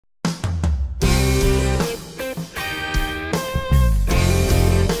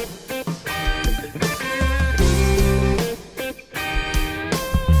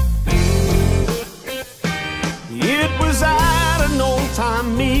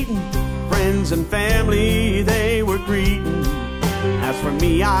eating, friends and family they were greeting. As for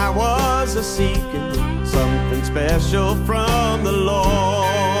me, I was a-seeking something special from the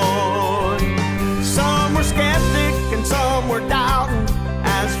Lord. Some were skeptic and some were doubting.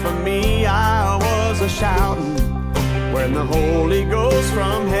 As for me, I was a-shouting when the Holy Ghost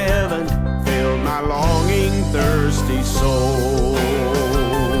from heaven filled my longing, thirsty soul.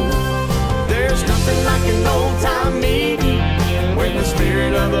 There's nothing like an old-time meeting when the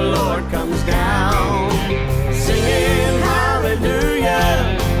Spirit of the Lord comes down, singing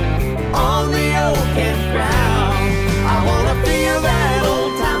hallelujah on the old campground. I wanna feel that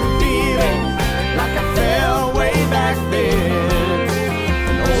old-time feeling like I felt way back then.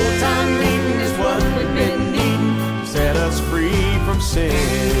 An old-time meeting is what we've been needing to set us free from sin.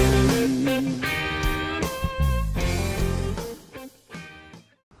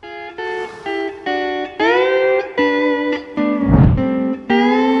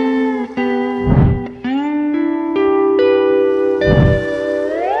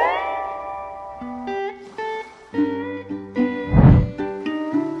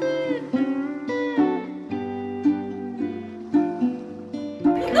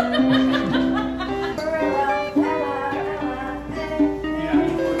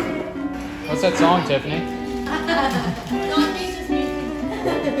 What's that song, Tiffany?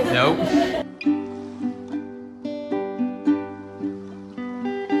 Nope.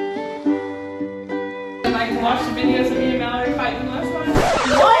 I can watch the videos of me and Mallory fighting last time.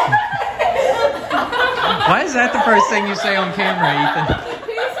 What? Why is that the first thing you say on camera, Ethan?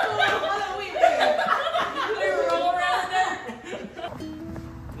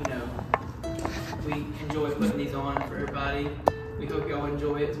 You know, we enjoy putting these on for everybody. We hope y'all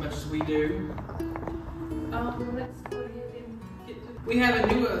enjoy it as much as we do. Let's go ahead and get to... We have a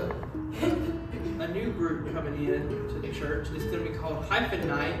new group coming in to the church. It's going to be called Hyphen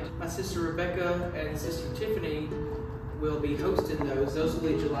Night. My sister Rebecca and sister Tiffany will be hosting those. Those will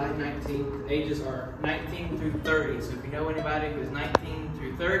be July 19th. Ages are 19 through 30. So if you know anybody who's 19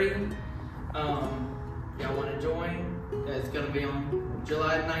 through 30, y'all want to join, it's going to be on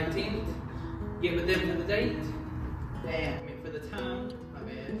July 19th. Get with them for the date. And for the time, my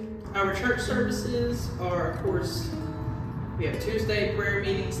bad. Our church services are, of course, we have Tuesday prayer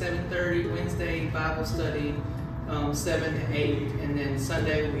meeting, 7:30, Wednesday Bible study, 7 to 8, and then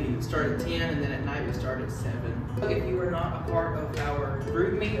Sunday we start at 10, and then at night we start at 7. If you are not a part of our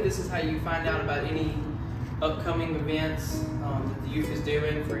group meet, this is how you find out about any upcoming events that the youth is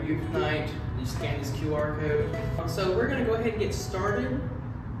doing for youth night. You scan this QR code. So we're going to go ahead and get started.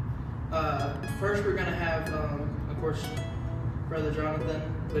 First we're going to have, of course, Brother Jonathan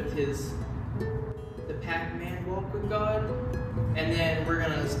with the Pac-Man walk with God, and then we're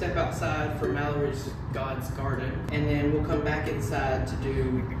gonna step outside for Mallory's God's Garden, and then we'll come back inside to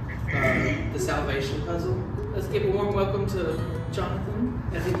do the salvation puzzle. Let's give a warm welcome to Jonathan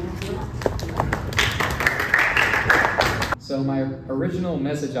as he comes up. So my original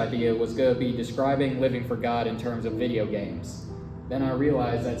message idea was going to be describing living for God in terms of video games. Then I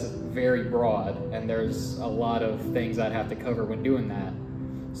realized that's very broad, and there's a lot of things I'd have to cover when doing that.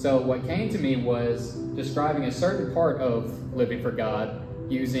 So what came to me was describing a certain part of living for God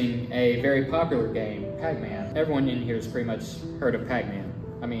using a very popular game, Pac-Man. Everyone in here has pretty much heard of Pac-Man.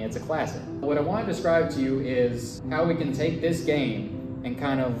 I mean, it's a classic. What I want to describe to you is how we can take this game and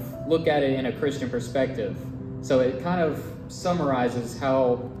kind of look at it in a Christian perspective. So it kind of summarizes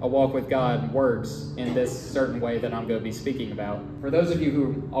how a walk with God works in this certain way that I'm going to be speaking about. For those of you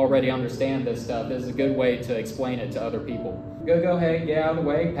who already understand this stuff, this is a good way to explain it to other people. Go ahead, get out of the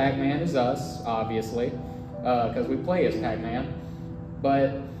way. Pac-Man is us, obviously, because we play as Pac-Man.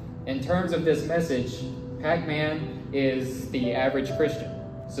 But in terms of this message, Pac-Man is the average Christian.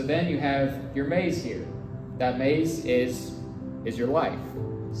 So then you have your maze here. That maze is your life.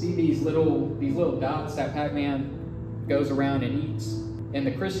 See these little dots that Pac-Man goes around and eats? In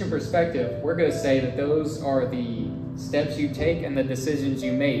the Christian perspective, we're going to say that those are the steps you take and the decisions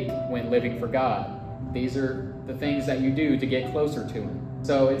you make when living for God. These are the things that you do to get closer to Him.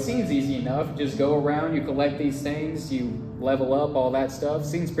 So it seems easy enough. Just go around, you collect these things, you level up, all that stuff.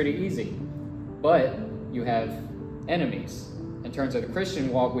 Seems pretty easy. But you have enemies. In terms of the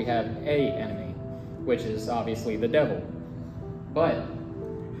Christian walk, we have an enemy, which is obviously the devil. But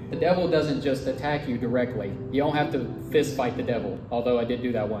the devil doesn't just attack you directly. You don't have to fist fight the devil, although I did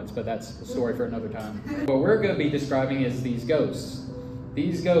do that once, but that's a story for another time. What we're going to be describing is these ghosts.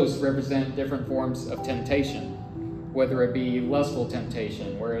 These ghosts represent different forms of temptation, whether it be lustful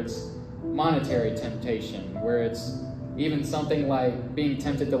temptation, where it's monetary temptation, where it's even something like being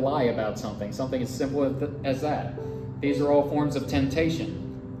tempted to lie about something as simple as that. These are all forms of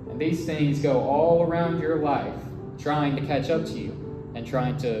temptation. these things go all around your life trying to catch up to you and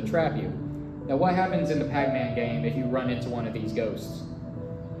trying to trap you. Now, what happens in the Pac-Man game if you run into one of these ghosts?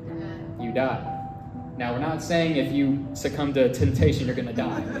 You die. Now, we're not saying if you succumb to temptation, you're going to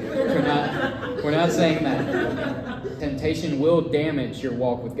die. We're not saying that. Temptation will damage your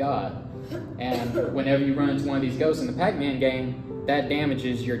walk with God. And whenever you run into one of these ghosts in the Pac-Man game, that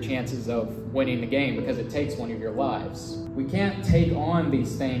damages your chances of winning the game because it takes one of your lives. We can't take on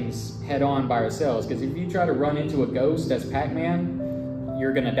these things head on by ourselves, because if you try to run into a ghost as Pac-Man,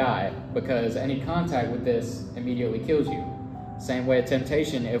 you're going to die, because any contact with this immediately kills you. Same way at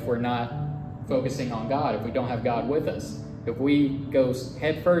temptation, if we're not focusing on God, if we don't have God with us. If we go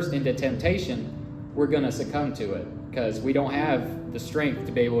head first into temptation, we're going to succumb to it because we don't have the strength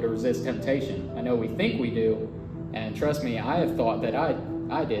to be able to resist temptation. I know we think we do, and trust me, I have thought that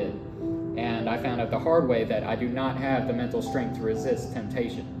I did, and I found out the hard way that I do not have the mental strength to resist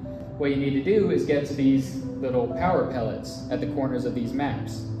temptation. What you need to do is get to these little power pellets at the corners of these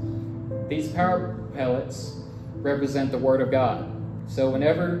maps. These power pellets represent the Word of God. So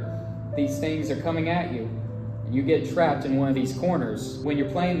whenever these things are coming at you, and you get trapped in one of these corners, when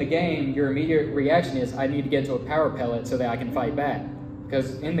you're playing the game, your immediate reaction is, I need to get to a power pellet so that I can fight back.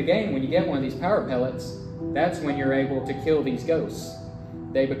 Because in the game, when you get one of these power pellets, that's when you're able to kill these ghosts.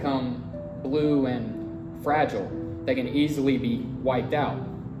 They become blue and fragile. They can easily be wiped out.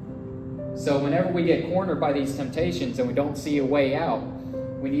 So whenever we get cornered by these temptations and we don't see a way out,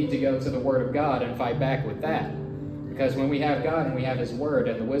 we need to go to the Word of God and fight back with that. Because when we have God and we have His Word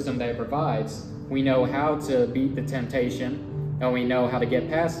and the wisdom that He provides, we know how to beat the temptation and we know how to get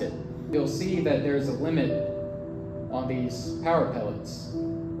past it. You'll see that there's a limit on these power pellets.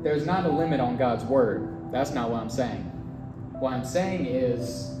 There's not a limit on God's Word. That's not what I'm saying. What I'm saying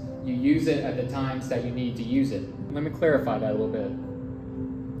is you use it at the times that you need to use it. Let me clarify that a little bit.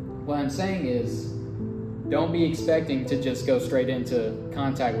 What I'm saying is, don't be expecting to just go straight into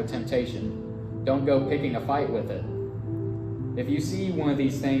contact with temptation. Don't go picking a fight with it. If you see one of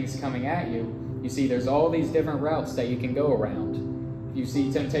these things coming at you, you see there's all these different routes that you can go around. If you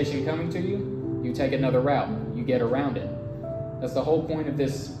see temptation coming to you, you take another route. You get around it. That's the whole point of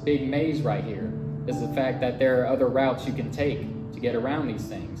this big maze right here, is the fact that there are other routes you can take to get around these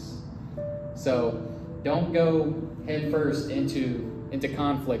things. So don't go headfirst into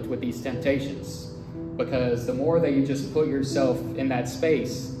conflict with these temptations, because the more that you just put yourself in that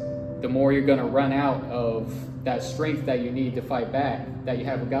space, the more you're going to run out of that strength that you need to fight back that you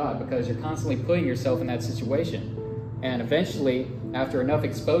have with God, because you're constantly putting yourself in that situation. And eventually, after enough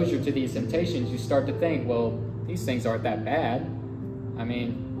exposure to these temptations, you start to think, well, these things aren't that bad. I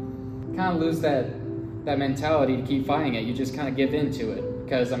mean, you kind of lose that mentality to keep fighting it. You just kind of give in to it,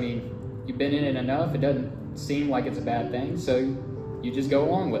 because, I mean, you've been in it enough, it doesn't seem like it's a bad thing, so you just go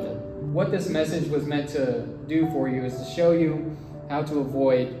along with it. What this message was meant to do for you is to show you how to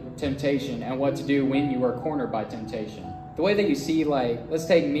avoid temptation and what to do when you are cornered by temptation. The way that you see, like, let's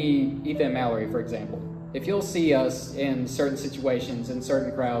take me, Ethan, and Mallory, for example. If you'll see us in certain situations, in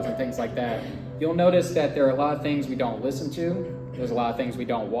certain crowds and things like that, you'll notice that there are a lot of things we don't listen to, there's a lot of things we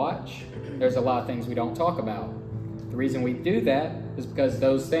don't watch, there's a lot of things we don't talk about. The reason we do that is because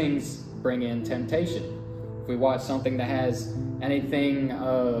those things bring in temptation. If we watch something that has anything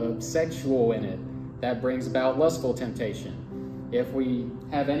sexual in it, that brings about lustful temptation. If we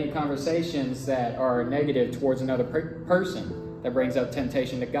have any conversations that are negative towards another person, that brings up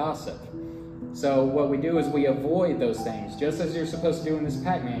temptation to gossip. So what we do is we avoid those things, just as you're supposed to do in this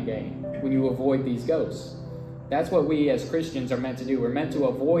Pac-Man game, when you avoid these ghosts. That's what we as Christians are meant to do. We're meant to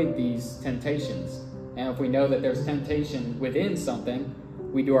avoid these temptations. And if we know that there's temptation within something,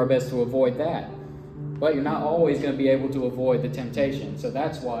 we do our best to avoid that. But you're not always going to be able to avoid the temptation. So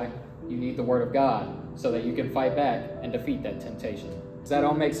that's why you need the Word of God, so that you can fight back and defeat that temptation. Does that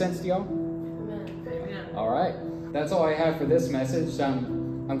all make sense to y'all? Amen. All right. That's all I have for this message.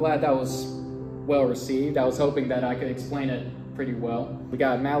 I'm glad that was well received. I was hoping that I could explain it pretty well. We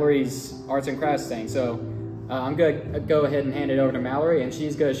got Mallory's arts and crafts thing. So I'm going to go ahead and hand it over to Mallory, and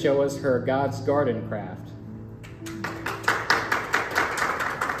she's going to show us her God's garden craft.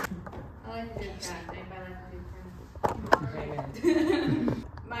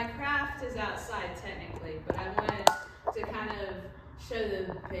 My craft is outside technically, but I wanted to kind of show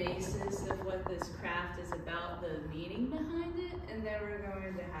the basis of what this craft is about, the meaning behind it, and then we're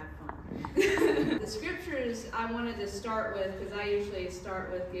going to have fun. The scriptures I wanted to start with, because I usually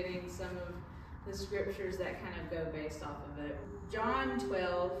start with getting some of the scriptures that kind of go based off of it. John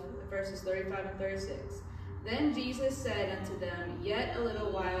 12, verses 35 and 36. Then Jesus said unto them, Yet a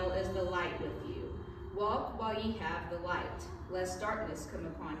little while is the light with you. Walk while ye have the light, lest darkness come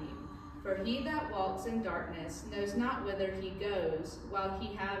upon you. For he that walks in darkness knows not whither he goes. While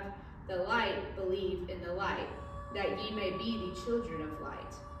he have the light, believe in the light, that ye may be the children of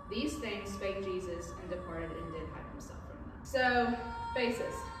light. These things spake Jesus, and departed, and did hide himself from them. So,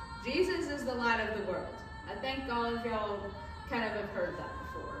 basis. Jesus is the light of the world. I think all of y'all kind of have heard that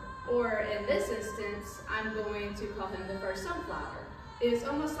before. Or in this instance, I'm going to call him the first sunflower. It's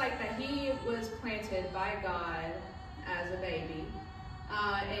almost like that he was planted by God as a baby,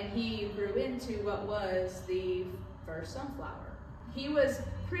 and he grew into what was the first sunflower. He was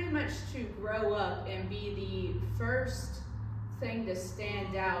pretty much to grow up and be the first thing to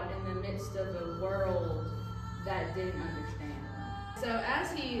stand out in the midst of a world that didn't understand him. So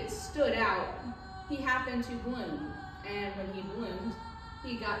as he stood out, he happened to bloom. And when he bloomed,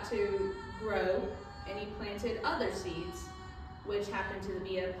 he got to grow, and he planted other seeds, which happened to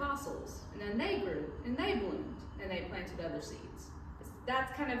be apostles. And then they grew, and they bloomed, and they planted other seeds.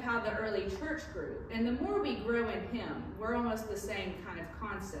 That's kind of how the early church grew. And the more we grow in him, we're almost the same kind of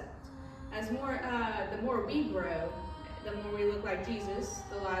concept. The more we grow, the more we look like Jesus,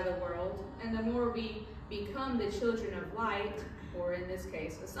 the light of the world, and the more we become the children of light, or in this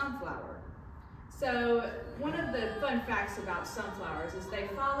case, a sunflower. So one of the fun facts about sunflowers is they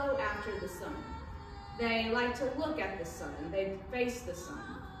follow after the sun. They like to look at the sun. They face the sun.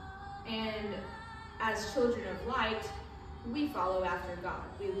 And as children of light, we follow after God.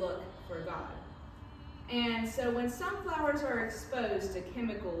 We look for God. And so when sunflowers are exposed to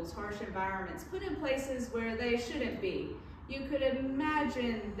chemicals, harsh environments, put in places where they shouldn't be, you could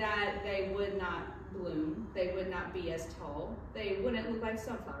imagine that they would not bloom. They would not be as tall. They wouldn't look like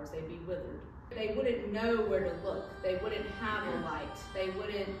sunflowers. They'd be withered. They wouldn't know where to look. They wouldn't have a light. They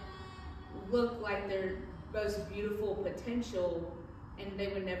wouldn't look like their most beautiful potential, and they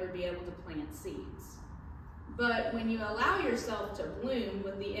would never be able to plant seeds. But when you allow yourself to bloom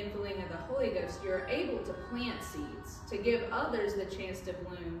with the infilling of the Holy Ghost, you're able to plant seeds, to give others the chance to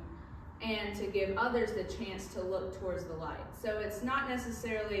bloom, and to give others the chance to look towards the light. So it's not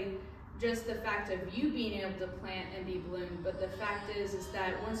necessarily just the fact of you being able to plant and be bloomed, but the fact is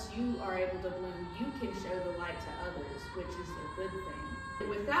that once you are able to bloom, you can show the light to others, which is a good thing.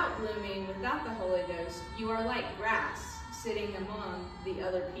 Without blooming, without the Holy Ghost, you are like grass sitting among the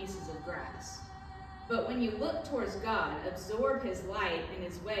other pieces of grass. But when you look towards God, absorb his light and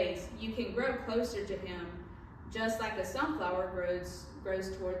his ways, you can grow closer to him, just like a sunflower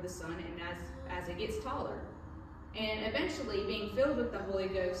grows toward the sun and as it gets taller. And eventually, being filled with the Holy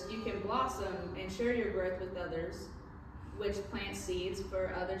Ghost, you can blossom and share your growth with others, which plants seeds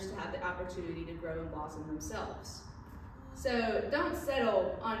for others to have the opportunity to grow and blossom themselves. So don't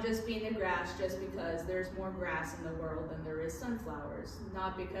settle on just being the grass just because there's more grass in the world than there is sunflowers.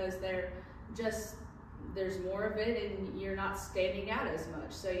 Not because there's more of it and you're not standing out as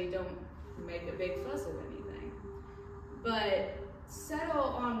much, so you don't make a big fuss of anything. But settle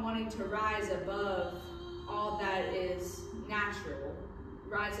on wanting to rise above all that is natural,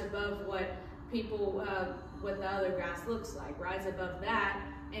 rise above what what the other grass looks like, rise above that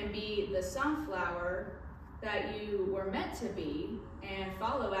and be the sunflower that you were meant to be, and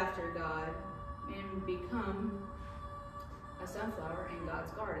follow after God and become a sunflower in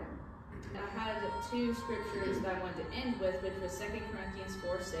God's garden. I had two scriptures that I wanted to end with, which was 2 Corinthians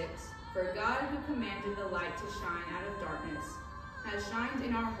 4:6. For God, who commanded the light to shine out of darkness, has shined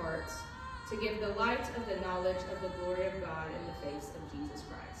in our hearts to give the light of the knowledge of the glory of God in the face of Jesus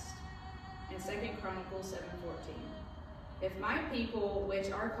Christ. And 2 Chronicles 7:14. If my people,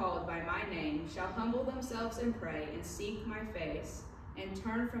 which are called by my name, shall humble themselves and pray and seek my face and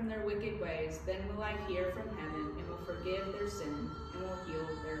turn from their wicked ways, then will I hear from heaven and will forgive their sin and will heal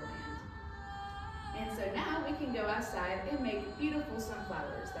their land. And so now we can go outside and make beautiful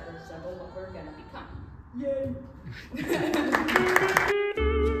sunflowers that resemble what we're going to become. Yay!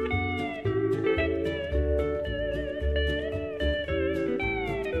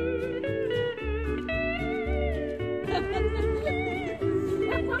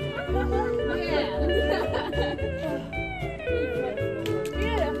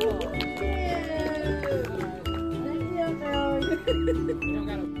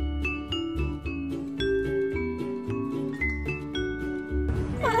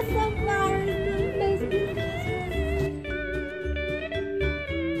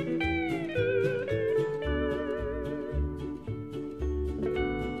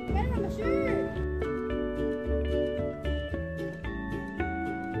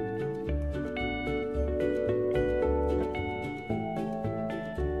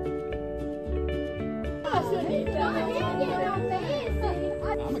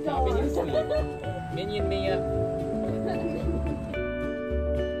 I'm a copy. Minion me up.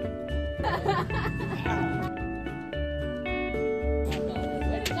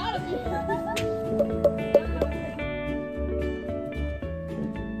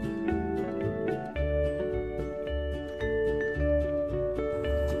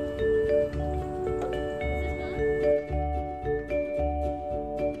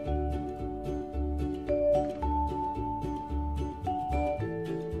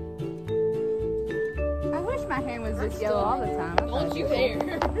 My hand was this yellow all the time. Don't you dare. You wish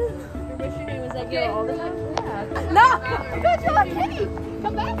your hand was that Yellow all the yellow. time? Yeah. No! Good job, Kitty!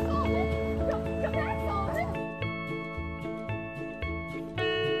 Come back, Solomon! Come back, Solomon!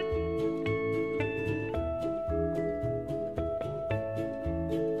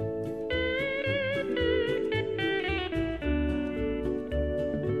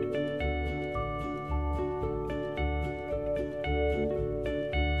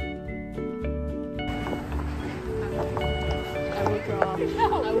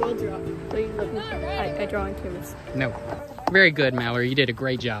 I will draw. Please look. I draw in canvas. No. Very good, Mallory. You did a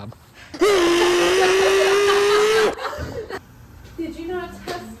great job. Did you not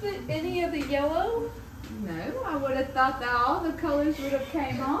test any of the yellow? No, I would have thought that all the colors would have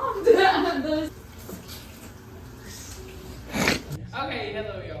came off. Okay,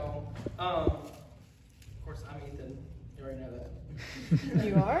 hello y'all. Of course I'm Ethan. You already know that.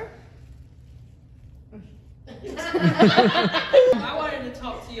 You are? I wanted to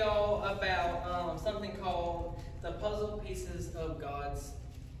talk to y'all about something called the puzzle pieces of God's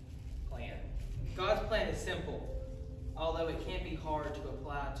plan. God's plan is simple, although it can be hard to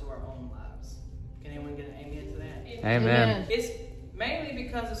apply to our own lives. Can anyone get an amen to that? Amen. It's mainly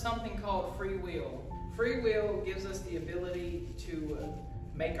because of something called free will. Free will gives us the ability to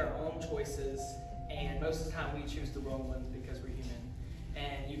make our own choices, and most of the time we choose the wrong ones because we're human.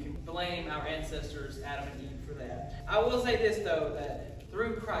 And you can blame our ancestors, Adam and Eve, for that. I will say this though, that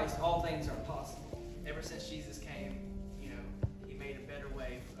through Christ all things are possible. Ever since Jesus came, he made a better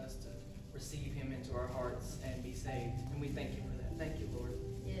way for us to receive him into our hearts and be saved. And we thank you for that. Thank you, Lord.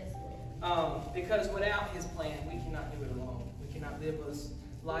 Yes, Lord. Because without his plan, we cannot do it alone. We cannot live this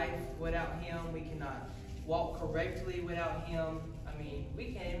life without him. We cannot walk correctly without him. I mean, we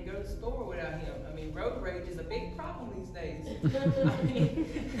can't even go to the store without him. I mean, road rage is a big problem these days. I mean,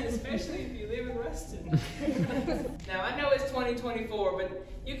 especially if you live in Ruston. Now, I know it's 2024, but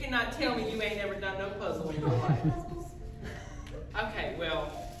you cannot tell me you ain't never done no puzzle in your life. Okay,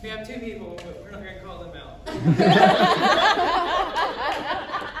 well, we have two people, but we're not going to call them out.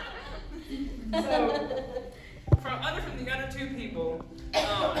 So, from the other two people,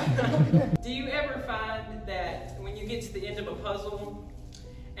 do you ever find that when you get to the end of a puzzle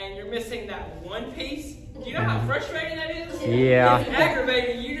and you're missing that one piece, do you know how frustrating that is? Yeah. It's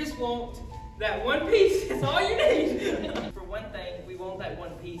aggravating. You just want that one piece. It's all you need. For one thing, we want that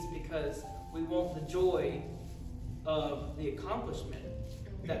one piece because we want the joy of the accomplishment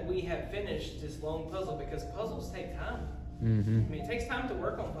that we have finished this long puzzle, because puzzles take time. Mm-hmm. I mean, it takes time to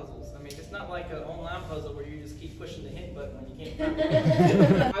work on puzzles. I mean, it's not like an online puzzle where you just keep pushing the hint button when you can't find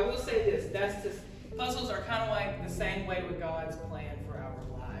it. I will say this, puzzles are kind of like the same way with God's plan for our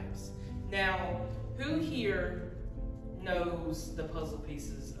lives. Now, who here knows the puzzle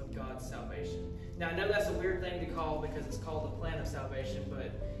pieces of God's salvation? Now, I know that's a weird thing to call because it's called the plan of salvation,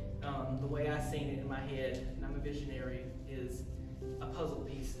 but the way I've seen it in my head, and I'm a visionary, is a puzzle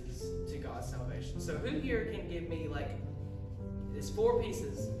pieces to God's salvation. So who here can give me, like, there's 4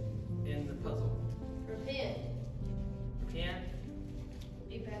 pieces in the puzzle. Repent. Repent.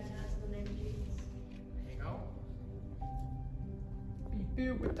 Be baptized in the name of Jesus. There you go. Be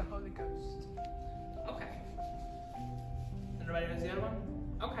filled with the Holy Ghost. Okay. Everybody knows the other one?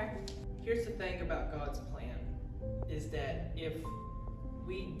 Okay. Here's the thing about God's plan, is that if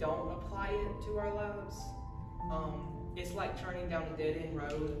we don't apply it to our lives, it's like turning down a dead-end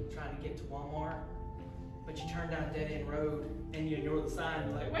road trying to get to Walmart. But you turn down a dead-end road and you ignore the sign.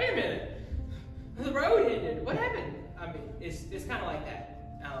 You're like, wait a minute, the road ended. What happened? I mean, it's kind of like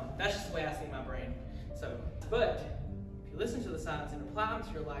that. That's just the way I see my brain. So, but if you listen to the signs and apply them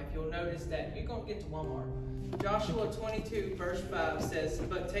to your life, you'll notice that you're going to get to Walmart. Joshua 22 verse 5 says,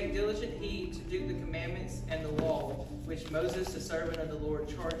 "But take diligent heed to do the commandments and the law, which Moses, the servant of the Lord,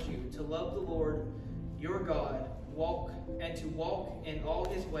 charged you, to love the Lord your God, walk in all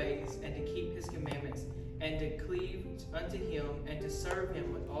his ways, and to keep his commandments, and to cleave unto him, and to serve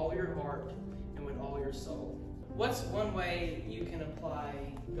him with all your heart and with all your soul." What's one way you can apply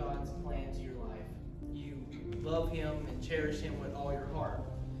God's plan to your life? You love him and cherish him with all your heart.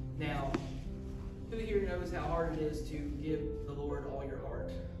 Now, who here knows how hard it is to give the Lord all your heart?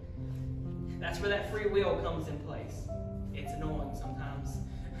 That's where that free will comes in place. It's annoying sometimes.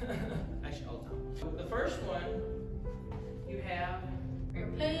 Actually, all the time. The first one, you have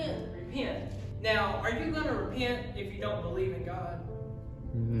repent. Repent. Now, are you going to repent if you don't believe in God?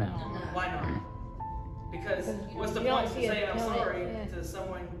 No. Why not? Because what's the point of saying I'm sorry to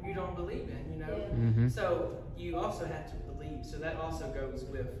someone you don't believe in, you know? Mm-hmm. So you also have to believe. So that also goes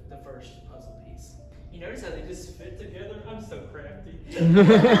with the first puzzle piece. You notice how they just fit together? I'm so crafty.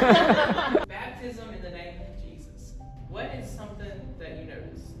 Baptism in the name of Jesus. What is something that you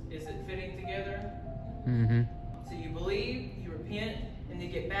notice? Is it fitting together? Mm-hmm. So you believe, you repent, and you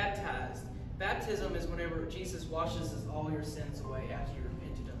get baptized. Baptism is whenever Jesus washes all your sins away after you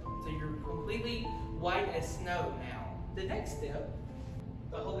repented of them. So you're completely white as snow now. The next step,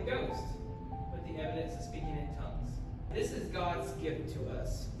 the Holy Ghost, with the evidence of speaking in tongues. This is God's gift to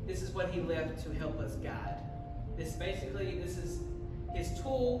us. This is what He left to help us guide. This is His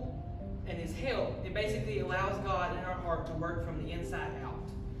tool and His help. It basically allows God in our heart to work from the inside out.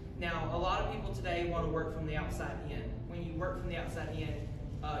 Now, a lot of people today want to work from the outside in. When you work from the outside in,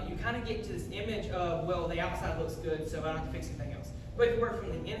 you kind of get to this image of, well, the outside looks good, so I don't have to fix anything else. But if you work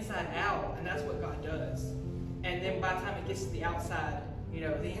from the inside out, and that's what God does. And then by the time it gets to the outside, you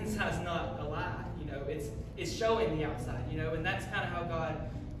know, the inside's not a lie. You know, it's showing the outside, you know, and that's kind of how God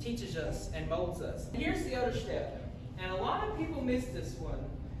teaches us and molds us. Here's the other step, and a lot of people miss this one.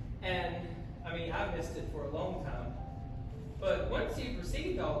 And, I mean, I've missed it for a long time. But once you've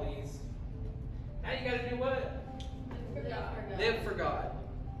received all these, now you got to do what? Live for God.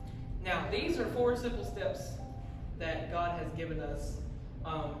 Now, these are 4 simple steps that God has given us.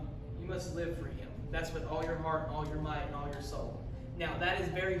 You must live for Him. That's with all your heart, all your might, and all your soul. Now, that is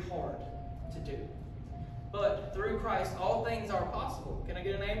very hard to do. But through Christ, all things are possible. Can I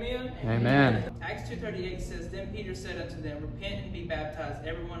get an amen? Amen. Acts 2:38 says, Then Peter said unto them, Repent and be baptized,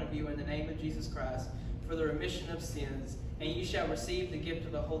 every one of you, in the name of Jesus Christ, for the remission of sins, and you shall receive the gift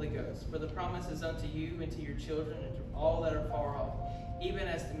of the Holy Ghost. For the promise is unto you and to your children and to all that are far off, even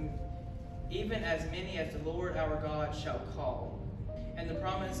as many as the Lord our God shall call. And the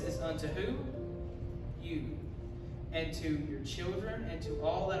promise is unto who? You. And to your children, and to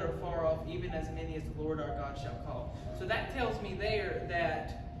all that are far off, even as many as the Lord our God shall call. So that tells me there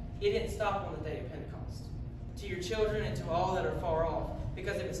that it didn't stop on the day of Pentecost. To your children and to all that are far off.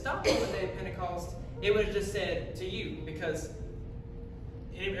 Because if it stopped on the day of Pentecost, it would have just said to you, because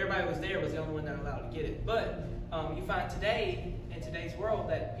everybody who was there was the only one that allowed to get it. But you find today, in today's world,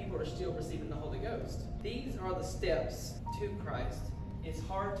 that people are still receiving the Holy Ghost. These are the steps to Christ. It's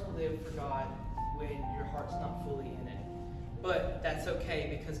hard to live for God when your heart's not fully in it. But that's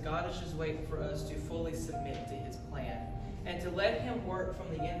okay, because God is just waiting for us to fully submit to His plan and to let Him work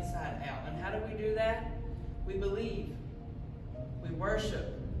from the inside out. And how do we do that? We believe. We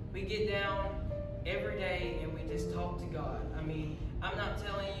worship. We get down every day and we just talk to God. I mean, I'm not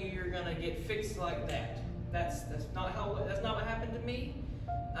telling you you're gonna get fixed like that. That's not what happened to me.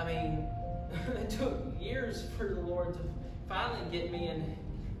 I mean, it took years for the Lord to finally get me, and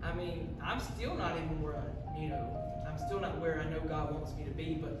I mean, I'm still not even where I'm still not where I know God wants me to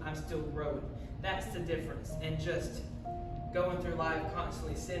be, but I'm still growing. That's the difference. And just going through life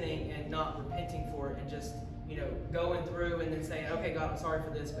constantly sinning and not repenting for it, and just, going through and then saying, okay, God, I'm sorry for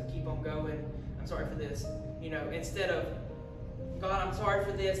this, but keep on going. I'm sorry for this. Instead of, God, I'm sorry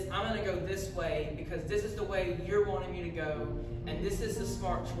for this. I'm going to go this way because this is the way you're wanting me to go, and this is the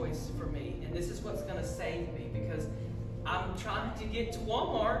smart choice for me, and this is what's going to save me, because I'm trying to get to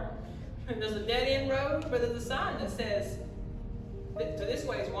Walmart, and there's a dead-end road, but there's a sign that says, so this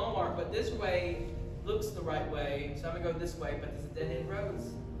way is Walmart, but this way looks the right way, so I'm going to go this way, but there's a dead-end road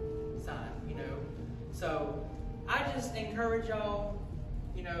sign, So I just encourage y'all,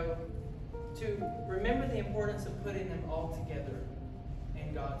 to remember the importance of putting them all together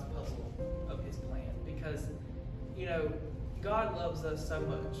in God's puzzle of His plan, because, God loves us so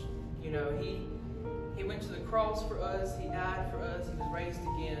much. He went to the cross for us, He died for us, He was raised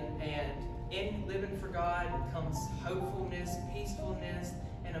again, and in living for God comes hopefulness, peacefulness,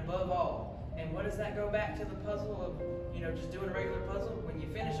 and above all. And what does that go back to the puzzle of, just doing a regular puzzle? When you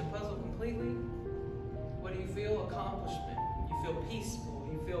finish a puzzle completely, what do you feel? Accomplishment. You feel peaceful.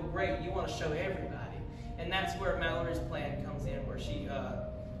 You feel great. You want to show everybody. And that's where Mallory's plan comes in, where she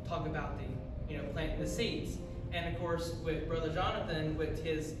talked about the, planting the seeds. And of course, with Brother Jonathan, with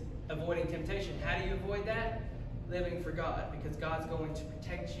his avoiding temptation, how do you avoid that? Living for God, because God's going to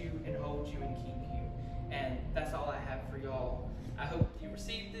protect you and hold you and keep you. And that's all I have for y'all. I hope you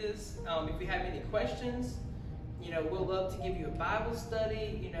received this. If you have any questions, we'll love to give you a Bible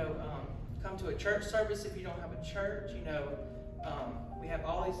study. Come to a church service if you don't have a church. We have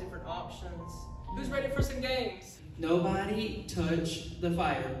all these different options. Who's ready for some games? Nobody touch the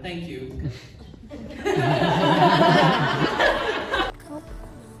fire. Thank you. Are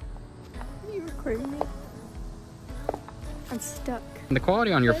you recording me? I'm stuck. The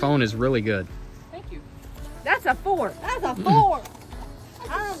quality on your phone is really good. Thank you. That's a 4. That's a 4.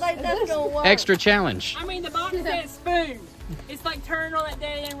 I don't think that's gonna work. Extra challenge. I mean, the box said spoon. It's like turning on that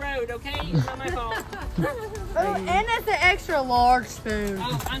dead end road, okay? It's not my fault. Oh, and it's an extra large spoon.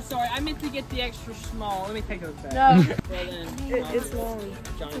 Oh, I'm sorry. I meant to get the extra small. Let me take those back. No. Well then, It's long.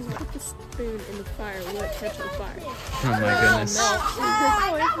 Jonny'Z. Put the spoon in the fire. Will it catch on fire? Oh my goodness.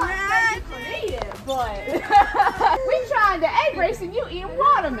 We trying to egg race and you eating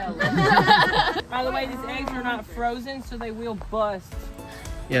watermelon. By the way, these eggs are not frozen, so they will bust.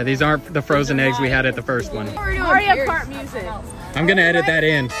 Yeah, these aren't the frozen eggs we had at the first one. Mario Kart music. I'm gonna edit that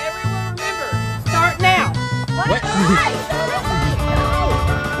in. Everyone remember, start now. What?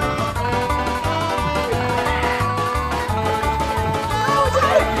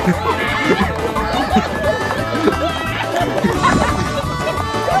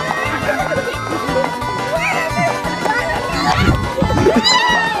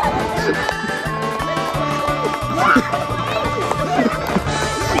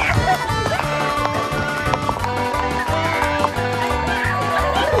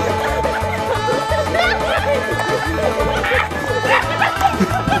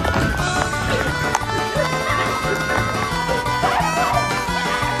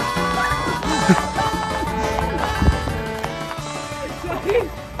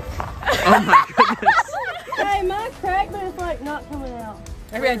 Oh my goodness. Hey, my crack, but it's like not coming out.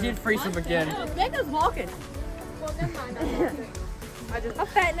 Maybe I did freeze them again. Becca's walking. I'm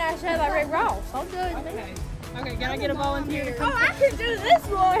fat and I shave like Rick Ross. I'm good. Okay. Okay, can I get a volunteer to Oh, come? I can do this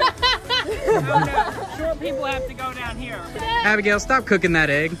one. Oh no, short people have to go down here. Abigail, stop cooking that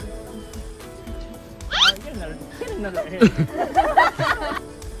egg. Get another egg.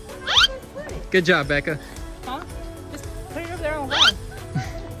 Good job, Becca. Huh? Just put it over there on the line.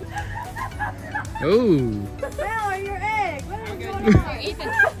 Ooh. Bella, your egg. What are you Okay. doing on? Ethan.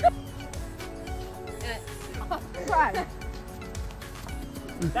 Right.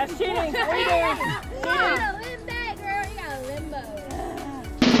 That's cheating. What are you doing? Lean back, girl. You got a limbo.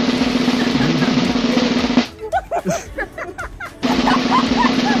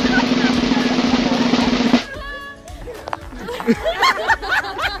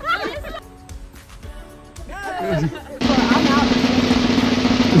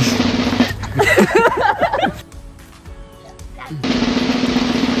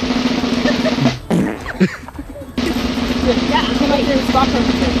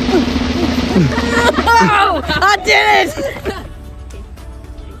 Oh, I did it!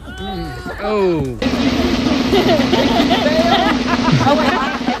 Oh. You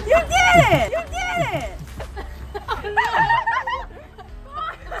did it! You did it!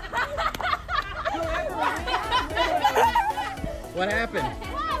 What happened?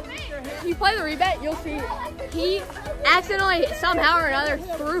 If you play the rebate, you'll see he accidentally, somehow or another,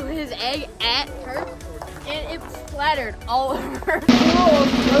 threw his egg at her, and it splattered all over her.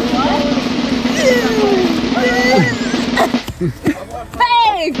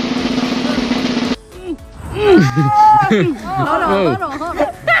 Hey! Hold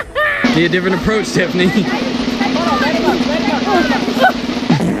on. Need a different approach, Tiffany.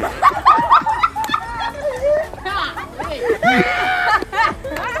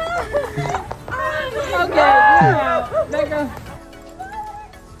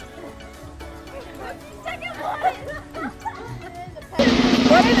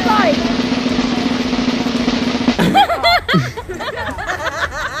 What is like?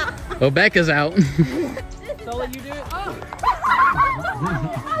 Well, Becca's out. Sola, you do it? Oh. I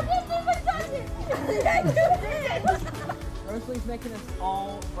didn't even touch it! Yes, you did! Rosalie's making us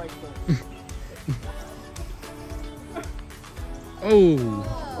all bracelets.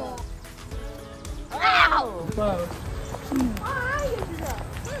 Oh. Ow! Close.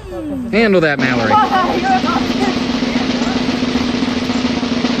 Handle that, Mallory.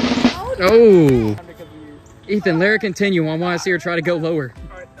 Oh. Ethan, let her continue. I want to see her try to go lower.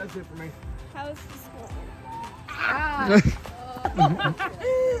 Alright, that's it for me. How is this I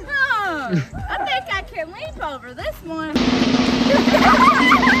think I can leap over this one.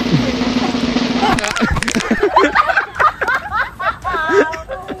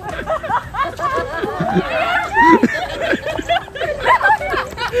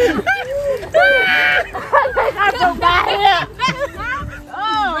 I go back hip.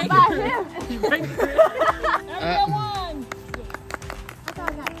 Oh, my hip. You break it. Everyone!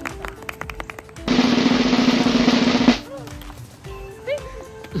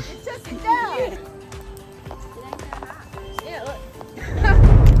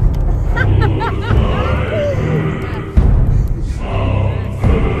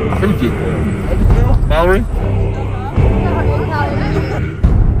 Mallory?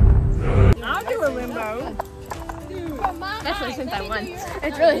 I'll do a limbo. Especially since I won.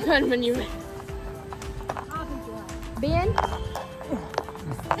 It's really fun when you win. Ben?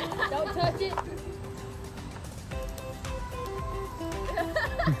 Don't touch it.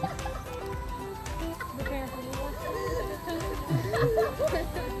 Be careful.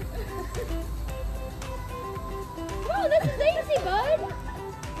 Whoa, this is easy, bud.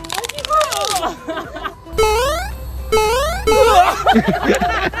 Where'd you go?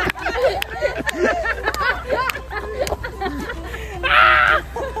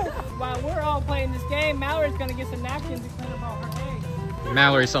 While we're all playing this game, Mallory's gonna get some napkins and clean up all her eggs.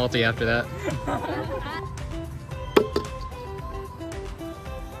 Mallory's salty after that.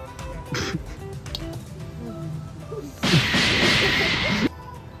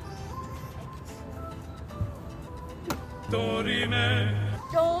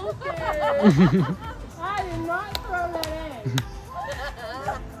 I did not throw that egg.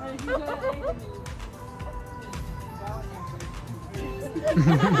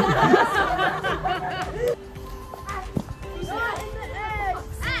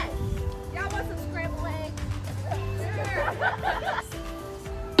 Y'all want some scrambled eggs?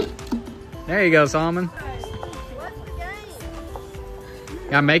 There you go, Solomon. What's the game?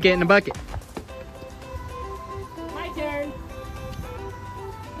 Gotta make it in the bucket. My turn.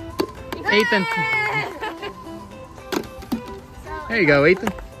 Ethan. There you go, Ethan.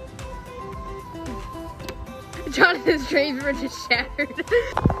 Jonathan's dreams were just shattered. You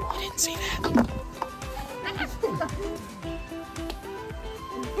didn't see that.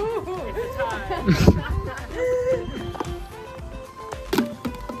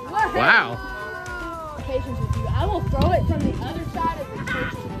 Wow. Patience with you. I will throw it from the other side of the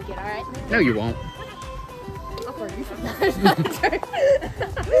church to make it, alright? No, you won't. I'll throw you from the other side.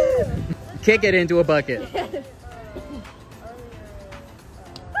 Kick it into a bucket.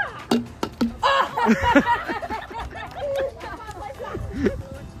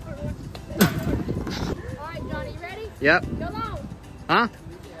 Alright, Johnny, you ready? Yep. Go long. Huh?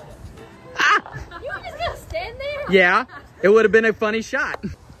 You were just gonna stand there? Yeah. It would have been a funny shot.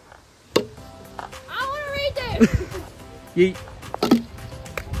 I want to read this. You. It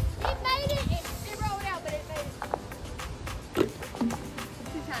made it. It rolled out, but it made it.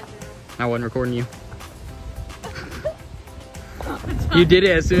 2 times in a row. I wasn't recording you. You did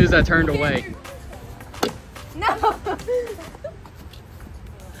it as soon as I turned away. No.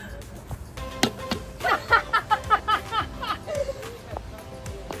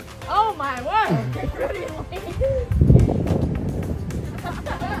 Oh my word.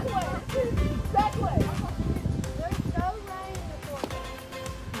 That way. There's no rain in the forecast.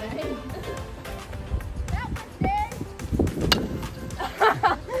 That one's dead.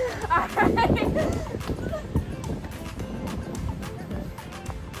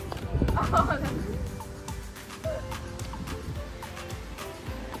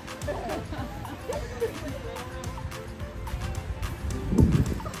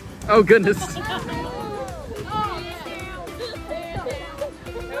 Oh goodness. That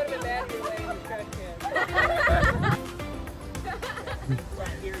would have been bad if you lay in the trash can.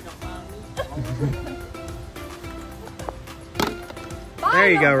 Right here, don't mind me. There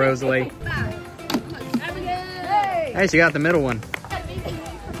you go, Rosalie. Hey, she got the middle one.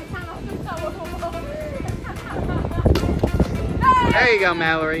 There you go,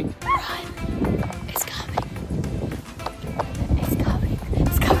 Mallory. It's coming. It's coming.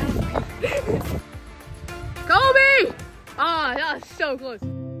 It's coming. Kobe! Ah, that was so close.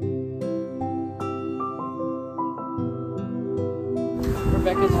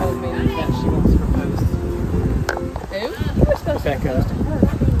 Rebecca told me that she wants to propose. Who? Rebecca.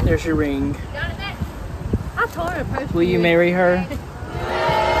 There's your ring. I told her to post. Will you marry her?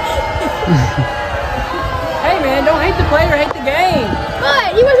 Hey man, don't hate the player, hate the game.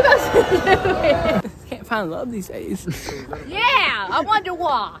 But you were supposed to do it. Can't find love these days. Yeah, I wonder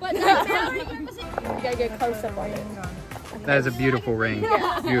why. But you gotta get close up on it. That is a beautiful ring.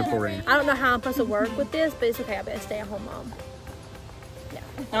 Beautiful ring. I don't know how I'm supposed to work with this, but it's okay. I better stay at home, mom.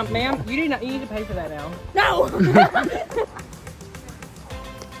 Ma'am, you need to pay for that now. No.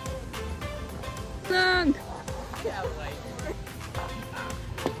 Son.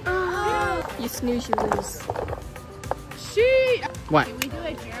 You snooze, you lose. She. What? Can we do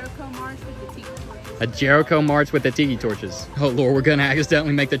a Jericho march with the tiki torches? A Jericho march with the tiki torches. Oh Lord, we're gonna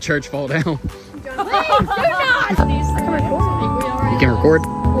accidentally make the church fall down. Please do not. You can record.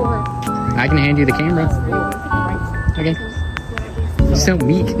 I can hand you the camera. Okay. You're so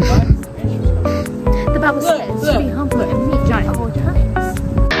meek. The Bible says to be humble and meek, Johnny, at all times.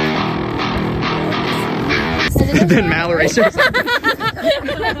 than Mallory.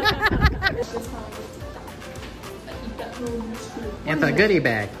 And a goodie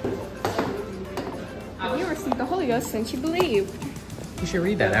bag. You received the Holy Ghost since you believed. You should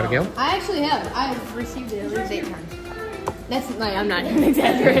read that, Abigail. I actually have. I've received it at least 8 times. That's like, I'm not even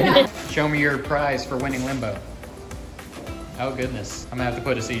exaggerating. Show me your prize for winning Limbo. Oh goodness. I'm gonna have to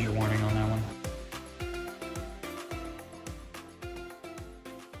put a seizure warning on that one.